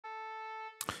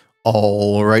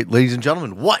All right, ladies and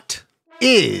gentlemen, what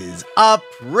is up,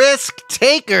 risk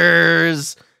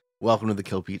takers? Welcome to the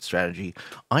Kill Pete strategy.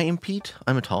 I am Pete.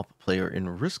 I'm a top player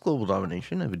in Risk Global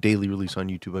Domination. I have a daily release on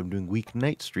YouTube. I'm doing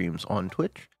weeknight streams on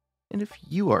Twitch. And if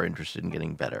you are interested in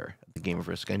getting better at the game of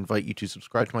Risk, I invite you to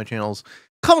subscribe to my channels.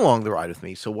 Come along the ride with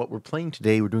me. So what we're playing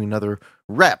today, we're doing another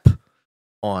rep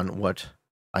on what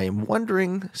I am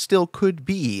wondering still could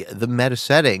be the meta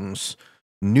settings.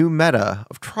 New meta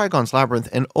of Trigon's Labyrinth,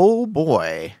 and oh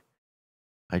boy,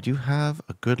 I do have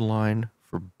a good line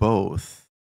for both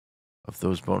of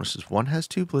those bonuses. One has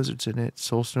 2 blizzards in it.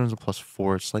 Soulstone's a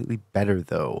 +4. It's slightly better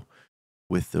though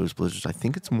with those blizzards. I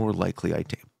think it's more likely I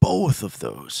take both of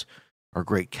those. Are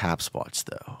great cap spots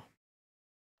though.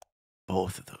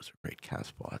 Both of those are great cap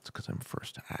spots because I'm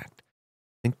first to act.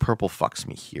 I think purple fucks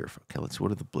me here. Okay, let's see, what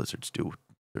do the blizzards do?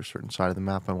 There's a certain side of the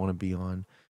map I want to be on.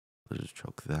 Let's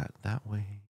choke that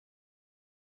way.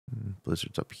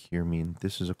 Blizzards up here mean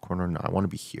this is a corner. No, I want to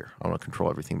be here. I want to control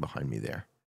everything behind me there.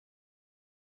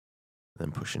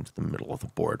 Then push into the middle of the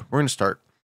board. We're going to start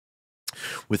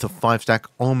with a 5-stack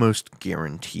almost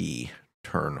guarantee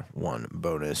turn 1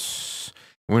 bonus.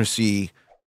 We're going to see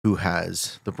who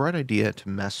has the bright idea to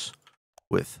mess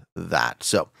with that.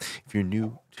 So if you're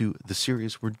new to the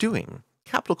series, we're doing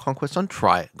Capital Conquest on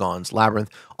Trigon's Labyrinth.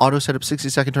 Auto setup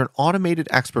 60-second turn. Automated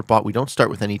expert bot. We don't start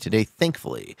with any today,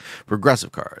 thankfully.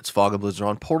 Progressive cards. Fog and Blizzard are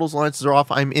on. Portals alliances are off.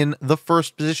 I'm in the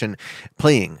first position.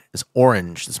 Playing is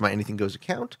orange. This is my Anything Goes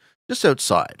account. Just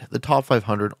outside the top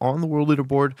 500 on the world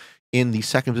leaderboard. In the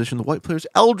second position, the white player's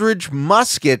Eldridge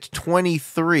Musket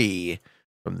 23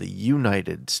 from the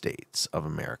United States of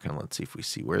America. And let's see if we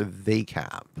see where they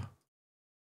cap.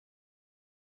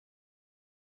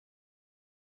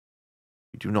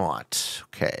 We do not.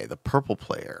 Okay, the purple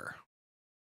player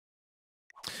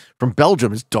from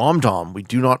Belgium is Dom. We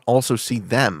do not also see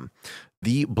them.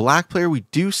 The black player we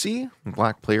do see. The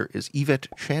black player is Yvette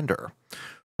Chander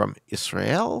from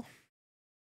Israel.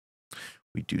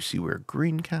 We do see where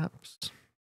green caps.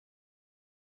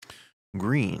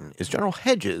 Green is General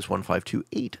Hedges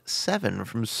 15287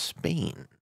 from Spain.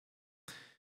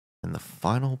 And the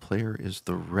final player is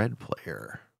the red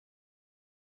player.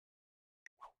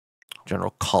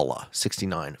 General Kalla,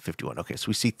 6951. Okay, so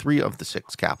we see 3 of the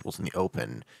 6 capitals in the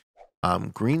open.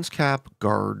 Green's cap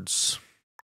guards.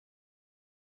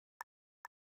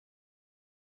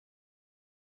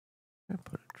 Can I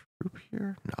put a troop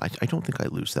here? No, I don't think I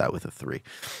lose that with a 3.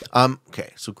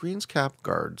 Okay, so Green's cap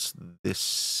guards this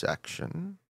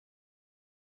section.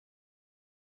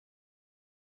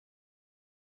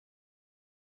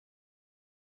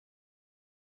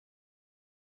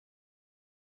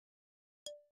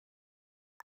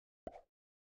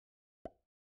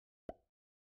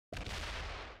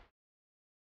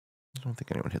 I don't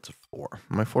think anyone hits a 4.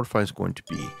 My fortify is going to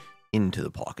be into the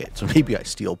pocket, so maybe I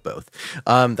steal both.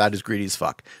 That is greedy as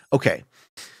fuck. Okay.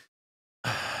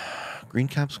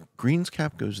 Green's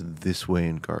cap goes this way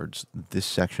and guards this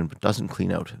section, but doesn't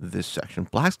clean out this section.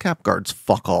 Black's cap guards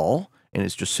fuck all, and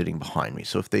is just sitting behind me.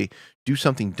 So if they do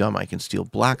something dumb, I can steal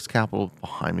black's capital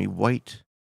behind me. White.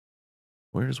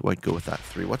 Where does white go with that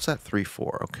 3? What's that 3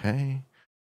 for? Okay.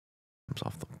 Comes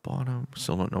off the bottom.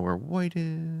 Still don't know where white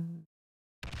is.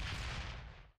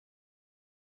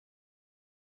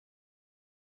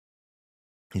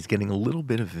 He's getting a little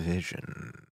bit of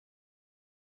vision.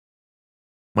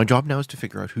 My job now is to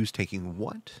figure out who's taking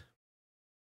what.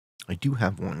 I do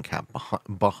have 1 cap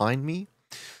behind me.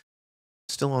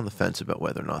 Still on the fence about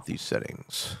whether or not these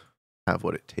settings have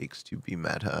what it takes to be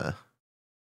meta.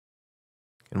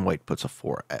 And white puts a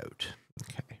 4 out.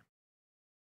 Okay.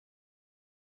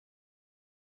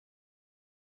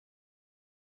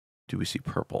 Do we see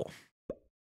purple?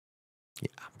 Yeah,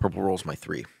 purple rolls my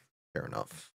 3. Fair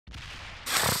enough.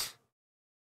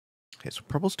 Okay, so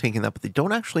purple's taking that, but they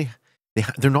don't actually...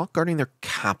 They're not guarding their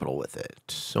capital with it.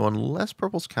 So unless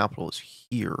purple's capital is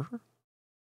here,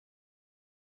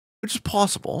 which is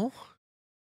possible,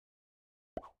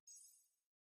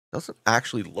 doesn't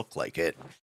actually look like it.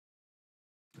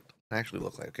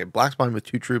 Okay, black's behind with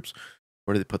 2 troops.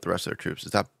 Where do they put the rest of their troops?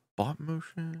 Is that bot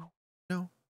motion? No.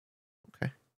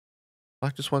 Okay.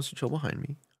 Black just wants to chill behind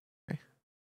me. Okay.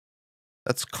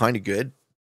 That's kind of good.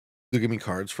 They'll give me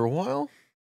cards for a while.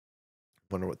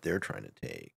 Wonder what they're trying to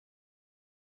take.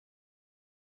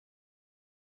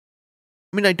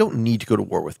 I mean, I don't need to go to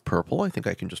war with purple. I think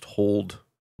I can just hold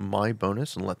my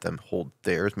bonus and let them hold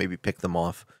theirs. Maybe pick them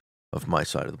off of my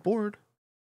side of the board.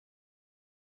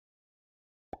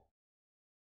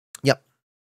 Yep.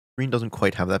 Green doesn't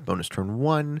quite have that bonus turn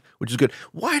 1, which is good.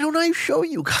 Why don't I show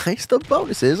you guys the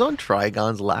bonuses on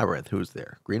Trigon's Labyrinth? Who's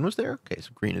there? Green was there? Okay,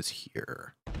 so green is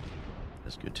here.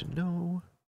 That's good to know.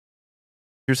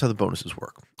 Here's how the bonuses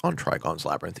work. On Trigon's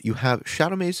Labyrinth, you have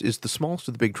Shadow Maze is the smallest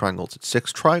of the big triangles at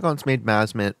 6. Trigon's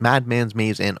Madman's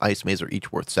Maze, and Ice Maze are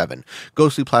each worth 7.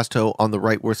 Ghostly Plateau on the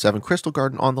right worth 7. Crystal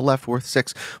Garden on the left worth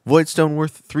 6. Voidstone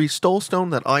worth 3.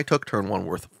 Stone that I took turn 1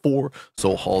 worth 4.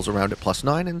 Soul Halls around it plus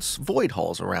 9. And Void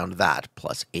Halls around that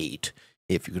plus 8.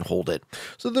 If you can hold it.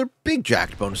 So they're big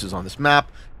jacked bonuses on this map.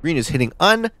 Green is hitting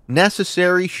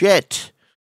unnecessary shit.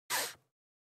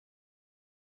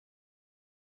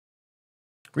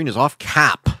 Green is off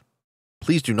cap.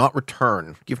 Please do not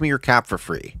return. Give me your cap for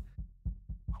free.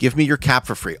 Give me your cap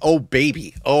for free. Oh,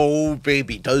 baby. Oh,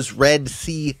 baby. Does red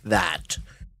see that?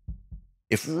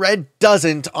 If red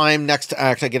doesn't, I'm next to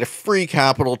act. I get a free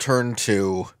capital turn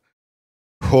 2.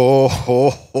 Ho, ho,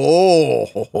 ho,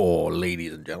 ho, ho,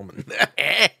 ladies and gentlemen.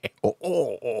 Oh,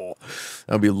 oh, oh.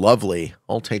 That would be lovely.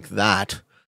 I'll take that.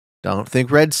 Don't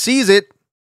think red sees it.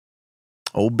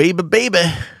 Oh, baby, baby.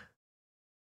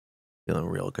 Feeling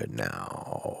real good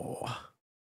now.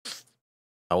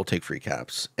 I will take free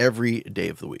caps every day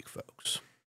of the week, folks.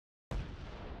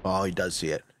 Oh, he does see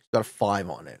it. He's got a 5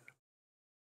 on it.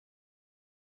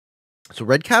 So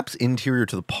red cap's interior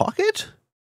to the pocket.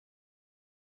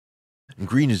 And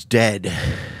green is dead.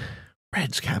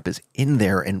 Red's cap is in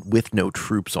there and with no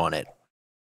troops on it.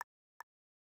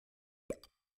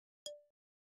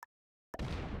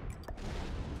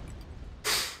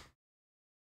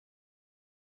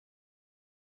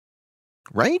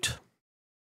 Right?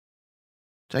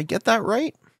 Did I get that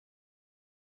right?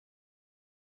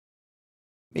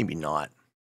 Maybe not.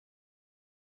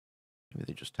 Maybe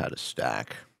they just had a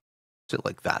stack. Sit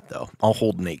like that, though. I'll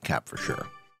hold an 8 cap for sure.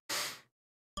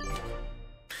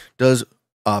 Does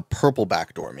purple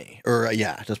backdoor me? Or,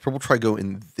 yeah, does purple try go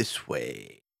in this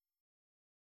way?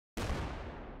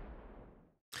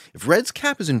 If red's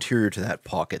cap is interior to that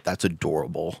pocket, that's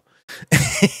adorable.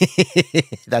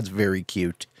 That's very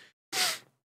cute.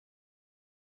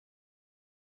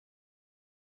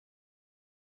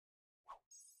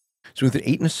 So with an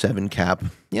 8 and a 7 cap,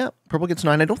 yeah, purple gets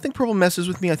 9. I don't think purple messes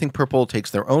with me. I think purple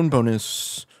takes their own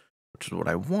bonus, which is what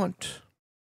I want.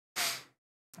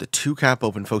 The 2 cap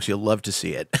open, folks. You'll love to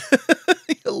see it.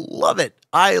 You'll love it.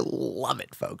 I love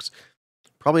it, folks.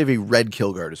 Probably have a red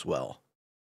kill guard as well.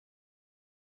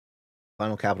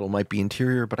 Final capital might be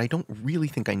interior, but I don't really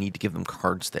think I need to give them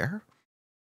cards there.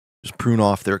 Just prune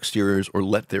off their exteriors or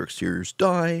let their exteriors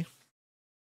die.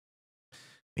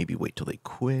 Maybe wait till they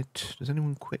quit. Does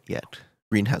anyone quit yet?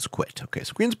 Green has quit. Okay,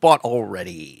 so green's bought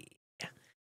already.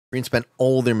 Green spent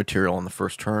all their material on the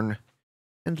first turn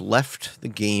and left the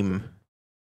game.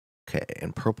 Okay,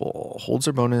 and purple holds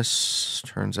their bonus.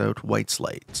 Turns out white's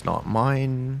light. It's not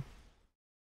mine.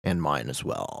 And mine as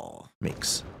well.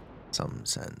 Makes some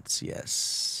sense,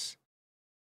 yes.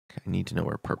 Okay, I need to know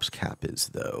where perp's cap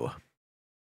is, though.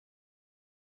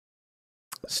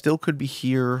 Still could be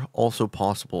here. Also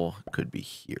possible could be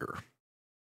here.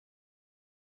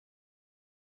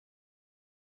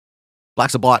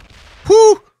 Black's a bot.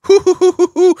 Whoo!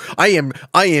 I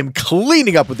am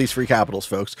cleaning up with these free capitals,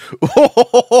 folks.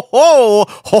 Ha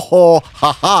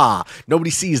ha. Nobody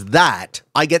sees that.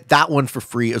 I get that one for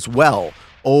free as well.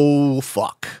 Oh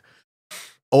fuck.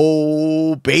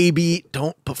 Oh baby.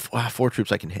 Don't put 4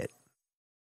 troops I can hit.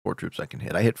 4 troops I can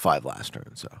hit. I hit 5 last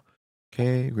turn, so.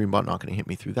 Okay, green bot not going to hit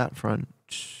me through that front.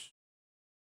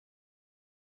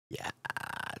 Yeah,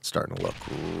 it's starting to look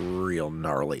real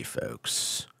gnarly,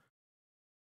 folks.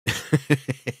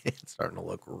 It's starting to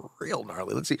look real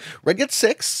gnarly. Let's see. Red gets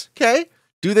 6. Okay.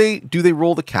 Do they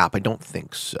roll the cap? I don't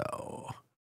think so.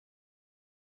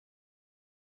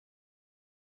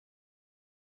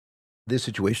 This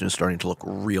situation is starting to look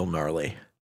real gnarly.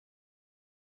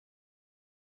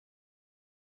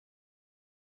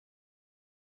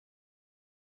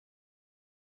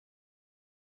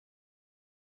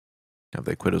 Have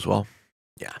they quit as well?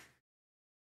 Yeah.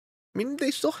 I mean,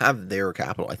 they still have their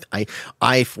capital.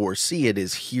 I foresee it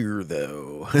is here,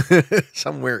 though.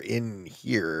 Somewhere in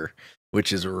here,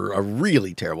 which is a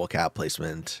really terrible cap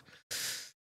placement.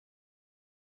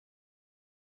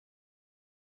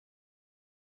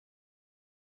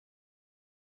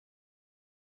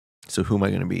 So who am I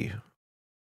going to be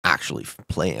actually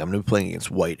playing? I'm going to be playing against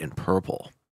white and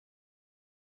purple.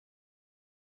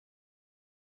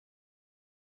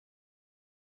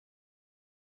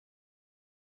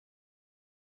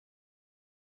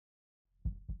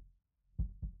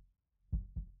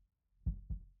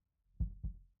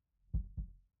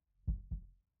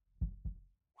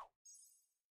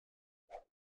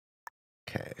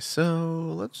 Okay,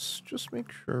 so let's just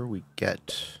make sure we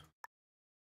get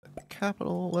the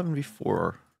capital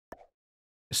 11v4.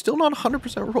 Still not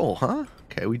 100% roll, huh?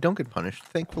 Okay, we don't get punished,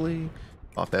 thankfully.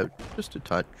 Pop out just a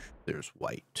touch. There's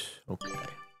white. Okay.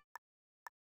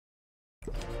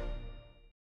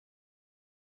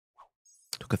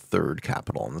 Took a third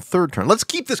capital on the third turn. Let's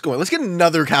keep this going. Let's get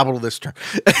another capital this turn.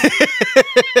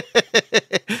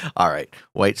 All right.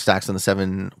 White stacks on the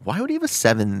 7. Why would he have a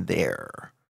 7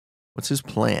 there? What's his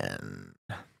plan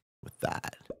with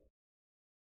that?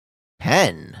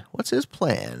 10. What's his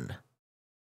plan?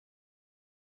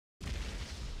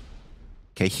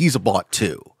 Okay, he's a bot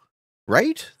too.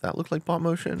 Right? That looked like bot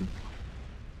motion.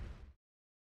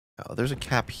 Oh, there's a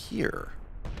cap here.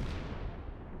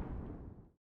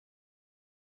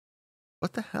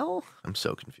 What the hell? I'm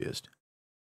so confused.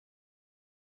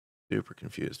 Super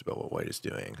confused about what white is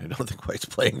doing. I don't think white's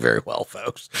playing very well,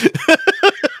 folks.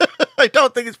 I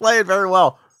don't think he's playing very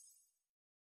well.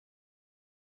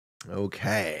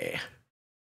 Okay.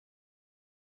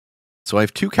 So I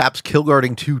have 2 caps kill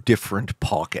guarding 2 different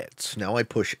pockets. Now I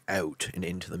push out and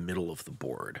into the middle of the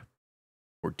board.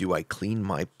 Or do I clean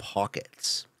my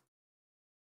pockets?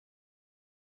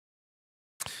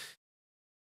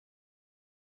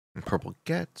 And purple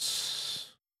gets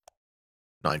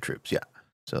 9 troops, yeah.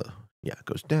 So, yeah, it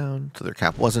goes down. So their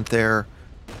cap wasn't there.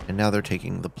 And now they're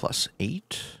taking the +8.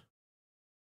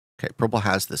 Okay, purple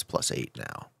has this +8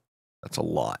 now. That's a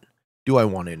lot. Do I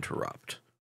want to interrupt?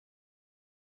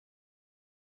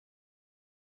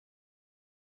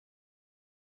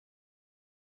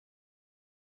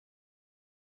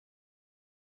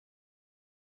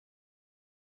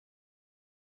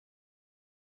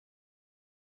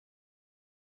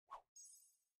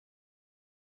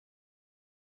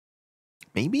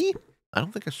 Maybe? I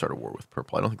don't think I start a war with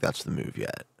purple. I don't think that's the move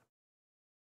yet.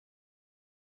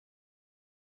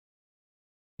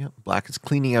 Yep, black is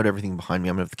cleaning out everything behind me.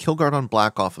 I'm going to have the kill guard on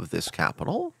black off of this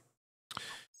capital.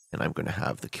 And I'm going to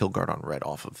have the kill guard on red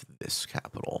off of this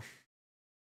capital.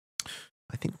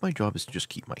 I think my job is to just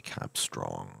keep my cap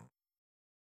strong.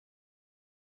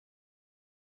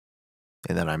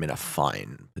 And then I'm in a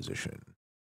fine position.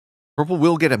 Purple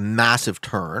will get a massive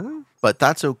turn, but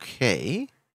that's okay.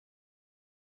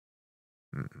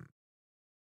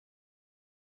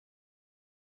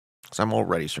 Because I'm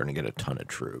already starting to get a ton of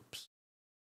troops.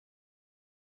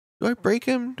 Do I break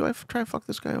him? Do I try and fuck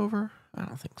this guy over? I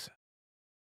don't think so.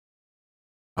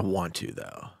 I want to,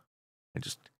 though. I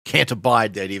just can't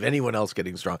abide the idea of anyone else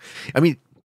getting strong. I mean,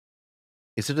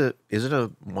 is it a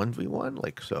 1v1?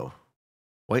 Like, so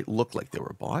white looked like they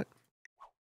were bought.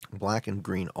 Black and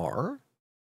green are.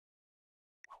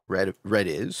 Red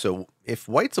is. So if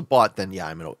white's a bot, then yeah,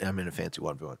 I'm in a fancy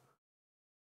 1v1.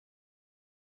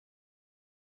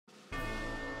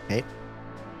 Okay.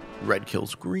 Red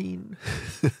kills green.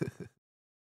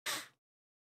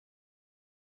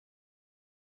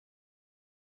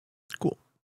 Cool.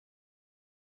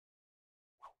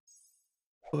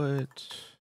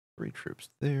 Put 3 troops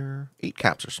there. 8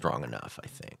 caps are strong enough, I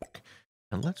think.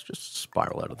 And let's just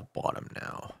spiral out of the bottom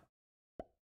now.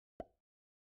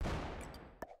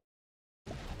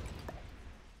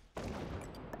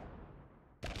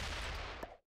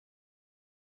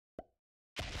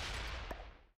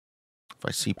 If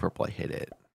I see purple, I hit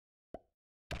it.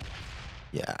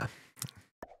 Yeah.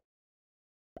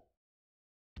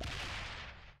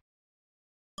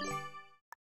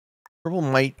 Purple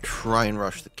might try and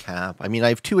rush the cap. I mean, I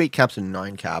have 2 8 caps and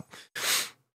 9 cap.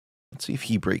 Let's see if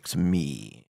he breaks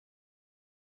me.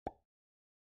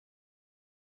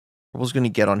 Purple's going to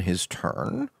get on his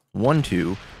turn. 1,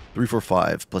 2, 3, 4,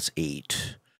 5, plus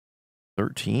 8.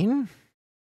 13.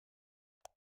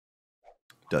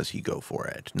 Does he go for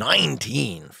it?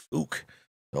 19. Fook.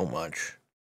 So much.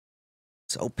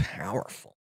 So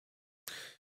powerful.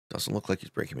 Doesn't look like he's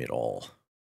breaking me at all.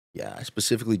 Yeah, I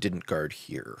specifically didn't guard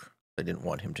here. I didn't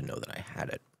want him to know that I had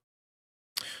it.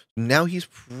 Now he's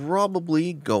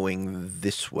probably going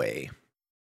this way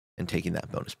and taking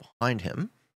that bonus behind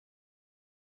him.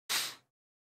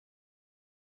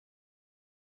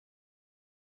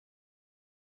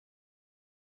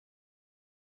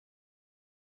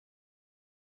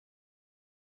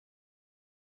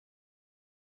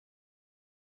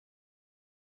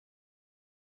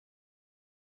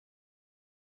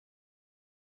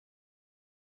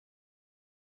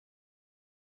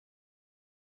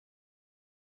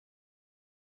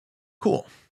 Cool.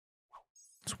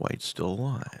 Is white still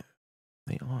alive?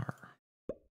 They are.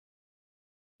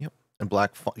 Yep. And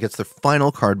black gets their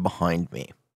final card behind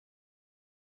me.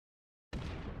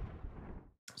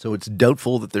 So it's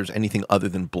doubtful that there's anything other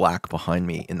than black behind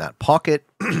me in that pocket.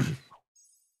 And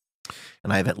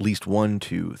I have at least 1,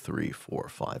 2, 3, 4,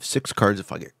 5, 6 cards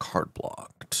if I get card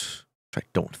blocked. which I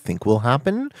don't think will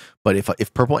happen. But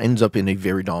if purple ends up in a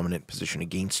very dominant position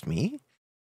against me,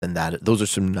 then those are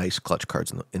some nice clutch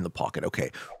cards in the pocket.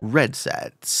 Okay, red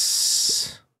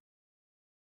sets.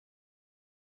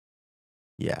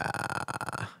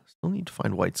 Yeah, still need to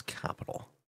find white's capital.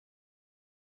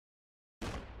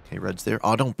 Okay, red's there.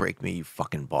 Oh, don't break me, you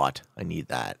fucking bot. I need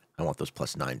that. I want those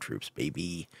 +9 troops,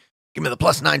 baby. Give me the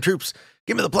 +9 troops.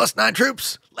 Give me the +9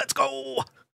 troops. Let's go.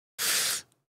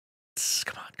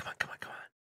 Come on, come on, come on, come on.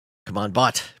 Come on,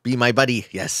 bot. Be my buddy.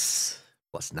 Yes.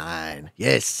 +9.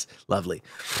 Yes. Lovely.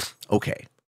 Okay.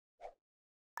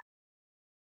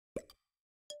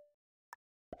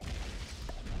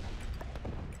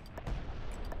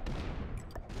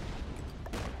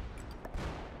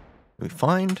 We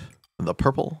find the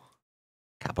purple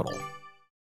capital.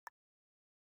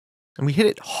 And we hit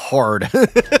it hard.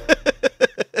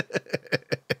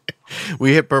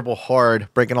 We hit purple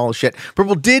hard, breaking all the shit.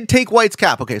 Purple did take white's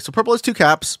cap. Okay, so purple has 2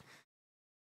 caps.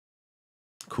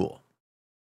 Cool.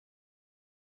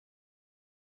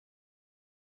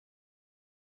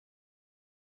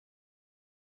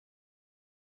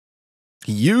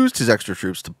 He used his extra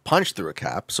troops to punch through a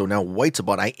cap, so now white's a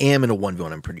bot. I am in a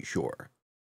 1v1, I'm pretty sure.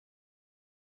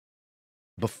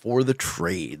 Before the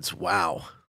trades. Wow.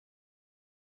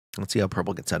 Let's see how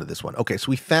purple gets out of this one. Okay, so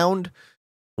we found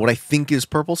what I think is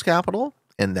purple's capital,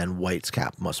 and then white's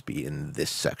cap must be in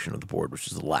this section of the board, which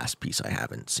is the last piece I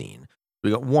haven't seen. We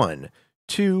got 1,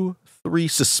 2, 3,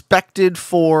 suspected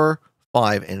 4,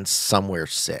 5, and somewhere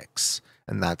 6.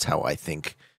 And that's how I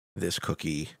think this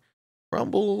cookie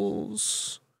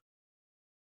crumbles.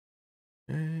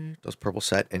 Okay. Does purple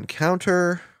set and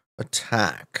counter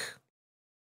attack?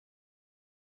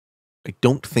 I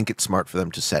don't think it's smart for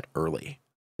them to set early.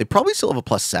 They probably still have a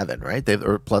 +7, right? They have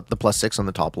the +6 on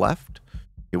the top left.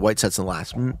 Okay, white sets in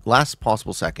the last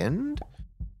possible second.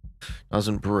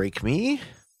 Doesn't break me.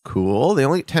 Cool. They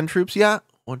only get 10 troops. Yeah.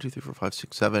 1, 2, 3, 4, 5,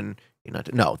 6, 7, 8, 9,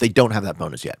 10. No, they don't have that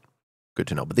bonus yet. Good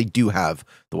to know. But they do have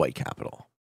the white capital.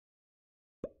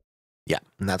 Yeah,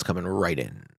 and that's coming right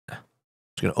in. Just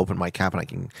gonna open my cap and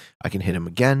I can hit him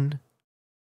again.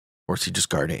 Or is he just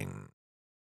guarding?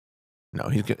 No,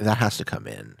 that has to come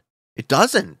in. It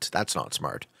doesn't. That's not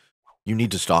smart. You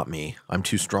need to stop me. I'm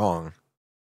too strong.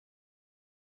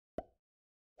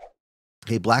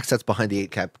 Okay, black sets behind the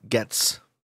 8 cap, gets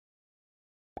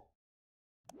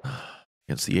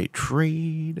the 8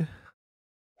 trade.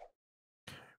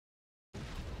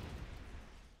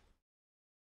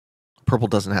 Purple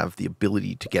doesn't have the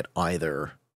ability to get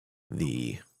either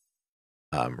the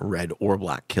red or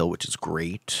black kill, which is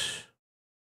great.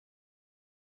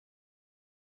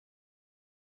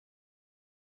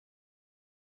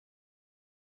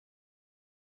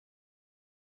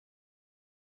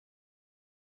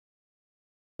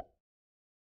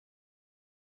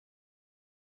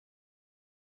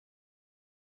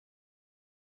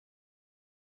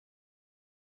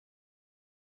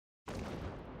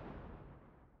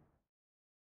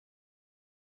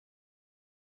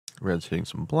 Red's hitting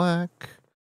some black.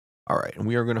 All right, and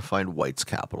we are going to find white's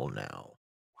capital now.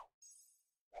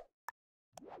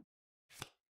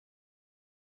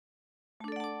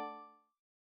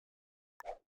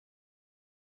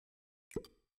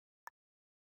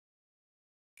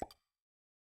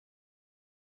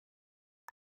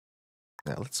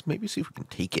 Now let's maybe see if we can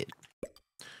take it.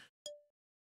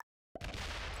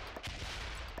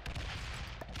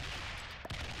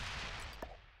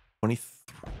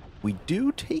 We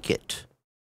do take it.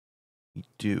 We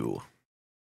do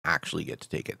actually get to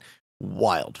take it.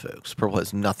 Wild, folks. Purple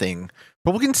has nothing.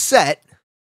 Purple can set,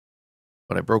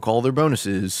 but I broke all their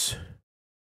bonuses.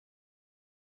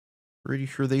 Pretty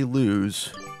sure they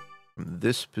lose from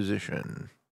this position.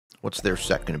 What's their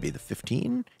set going to be? The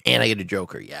 15? And I get a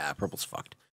joker. Yeah, purple's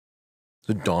fucked. It's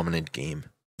a dominant game.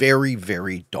 Very,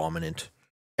 very dominant.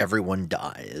 Everyone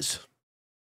dies.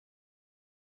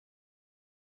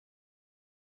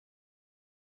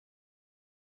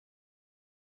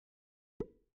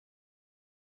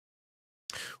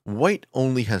 White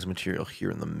only has material here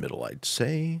in the middle, I'd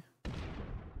say.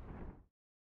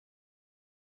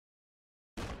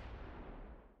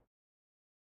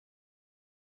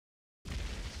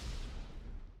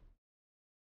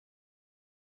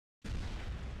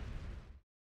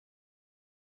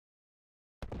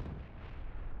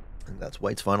 And that's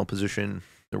white's final position.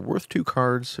 They're worth 2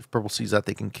 cards. If purple sees that,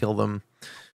 they can kill them. I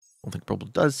don't think purple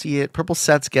does see it. Purple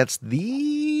sets gets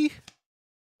the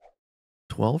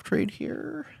 12 trade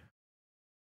here.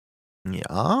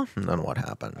 Yeah, and then what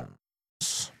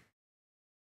happens?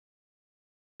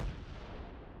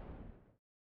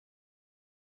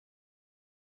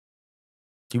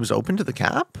 He was open to the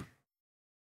cap?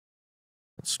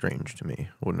 That's strange to me.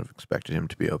 I wouldn't have expected him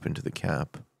to be open to the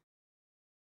cap.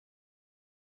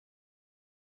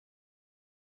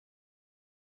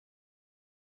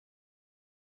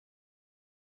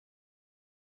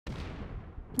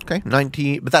 Okay,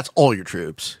 19, but that's all your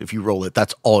troops. If you roll it,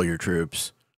 that's all your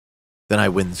troops. Then I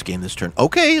win this game this turn.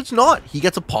 Okay, it's not. He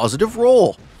gets a positive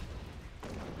roll.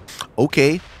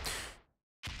 Okay.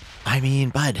 I mean,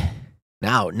 bud.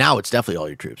 Now it's definitely all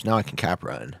your troops. Now I can cap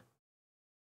run.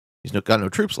 He's got no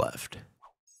troops left.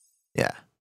 Yeah.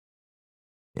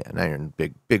 Yeah, now you're in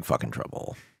big fucking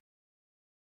trouble.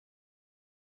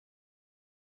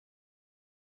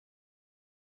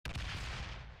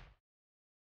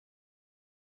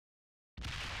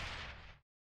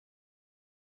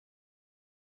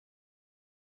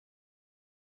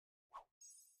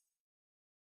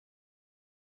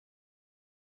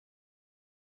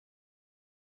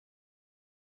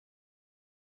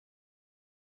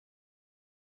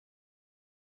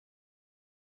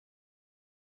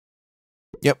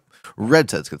 Yep. Red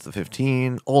sets gets the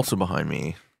 15. Also behind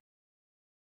me.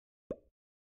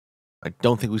 I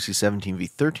don't think we see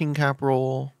 17v13 cap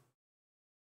roll.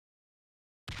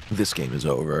 This game is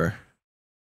over.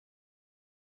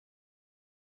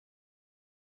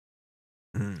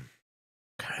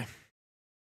 Okay.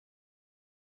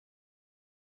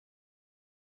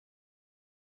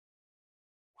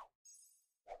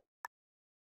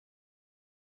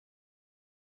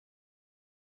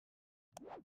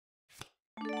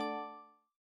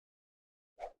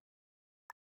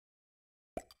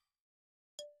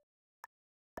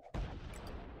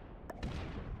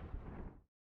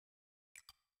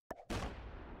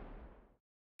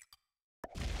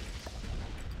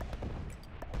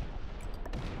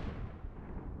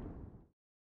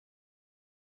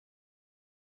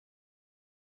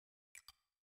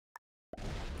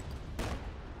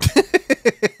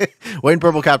 White and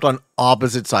purple capped on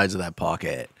opposite sides of that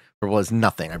pocket. Purple has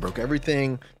nothing. I broke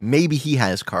everything. Maybe he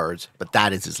has cards, but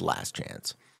that is his last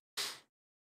chance.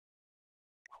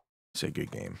 It's a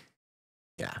good game.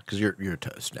 Yeah, because you're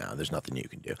toast now. There's nothing you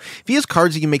can do. If he has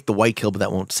cards, he can make the white kill, but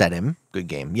that won't set him. Good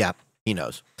game. Yeah, he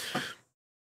knows.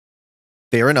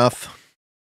 Fair enough.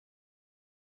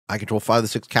 I control 5 of the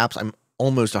 6 caps. I'm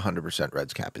almost 100%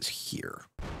 Red's cap is here.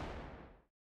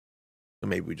 So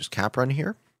maybe we just cap run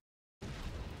here.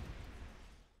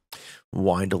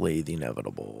 Why delay the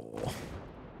inevitable?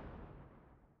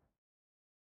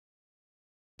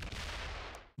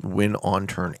 Win on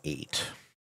turn 8.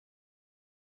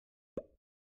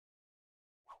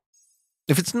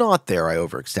 If it's not there, I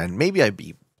overextend. Maybe I'd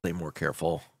play more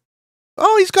careful.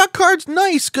 Oh, he's got cards.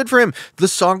 Nice. Good for him. The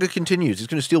saga continues. He's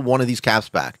going to steal one of these caps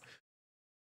back.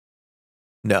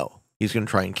 No. He's going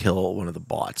to try and kill one of the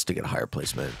bots to get a higher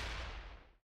placement.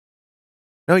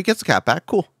 No, he gets the cap back.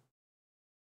 Cool.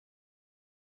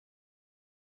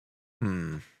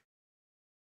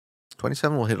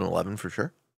 27 will hit an 11 for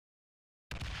sure.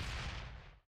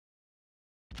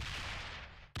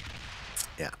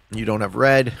 Yeah. You don't have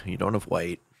red. You don't have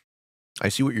white. I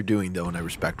see what you're doing, though, and I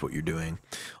respect what you're doing.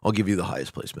 I'll give you the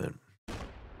highest placement.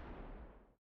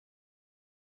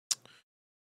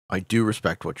 I do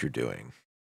respect what you're doing.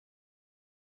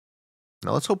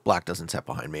 Now, let's hope black doesn't set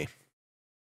behind me.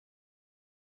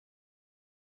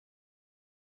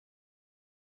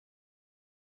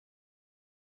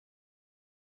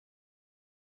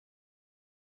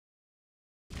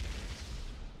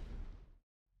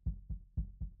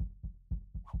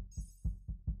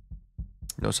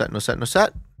 No set, no set, no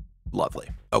set. Lovely.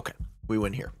 Okay, we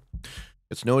win here.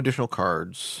 It's no additional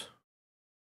cards.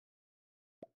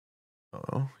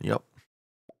 Oh, yep.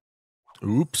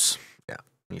 Oops. Yeah,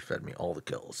 he fed me all the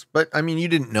kills. But, I mean, you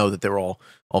didn't know that they were all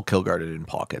kill guarded in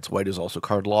pockets. White is also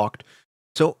card locked.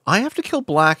 So, I have to kill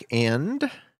black and...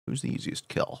 Who's the easiest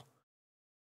kill?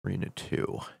 Arena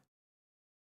 2.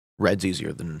 Red's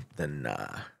easier than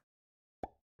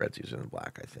Red's easier than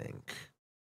black, I think.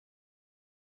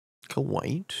 Kill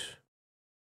white.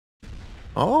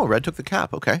 Oh, red took the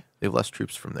cap. Okay. They have less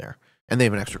troops from there. And they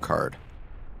have an extra card.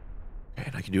 Okay,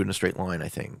 and I can do it in a straight line, I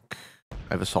think.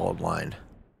 I have a solid line.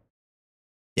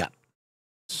 Yeah.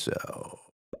 So.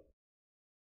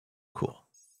 Cool.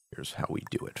 Here's how we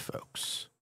do it, folks.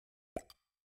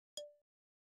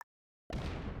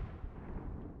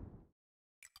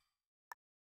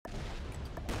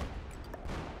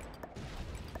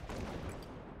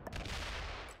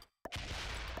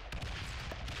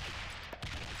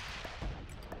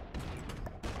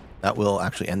 That will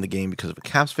actually end the game because of a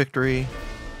caps victory.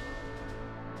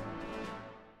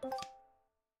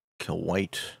 Kill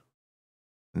white.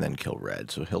 And then kill red.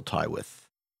 So he'll tie with...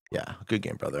 Yeah, good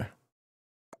game, brother.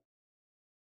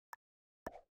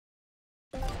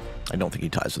 I don't think he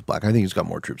ties with black. I think he's got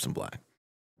more troops than black.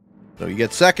 So you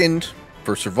get second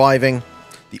for surviving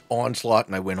the onslaught,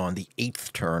 and I win on the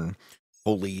 8th turn.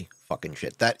 Holy fucking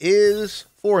shit. That is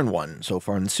 4-1 so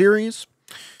far in the series.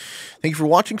 Thank you for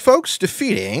watching, folks.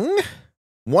 Defeating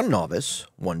 1 novice,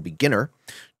 1 beginner,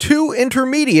 2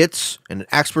 intermediates, and an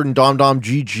expert in Dom-Dom.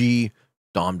 GG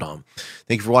Dom-Dom.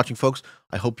 Thank you for watching, folks.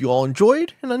 I hope you all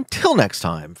enjoyed, and until next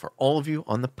time, for all of you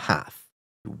on the path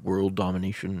to world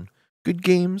domination, good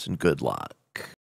games and good luck.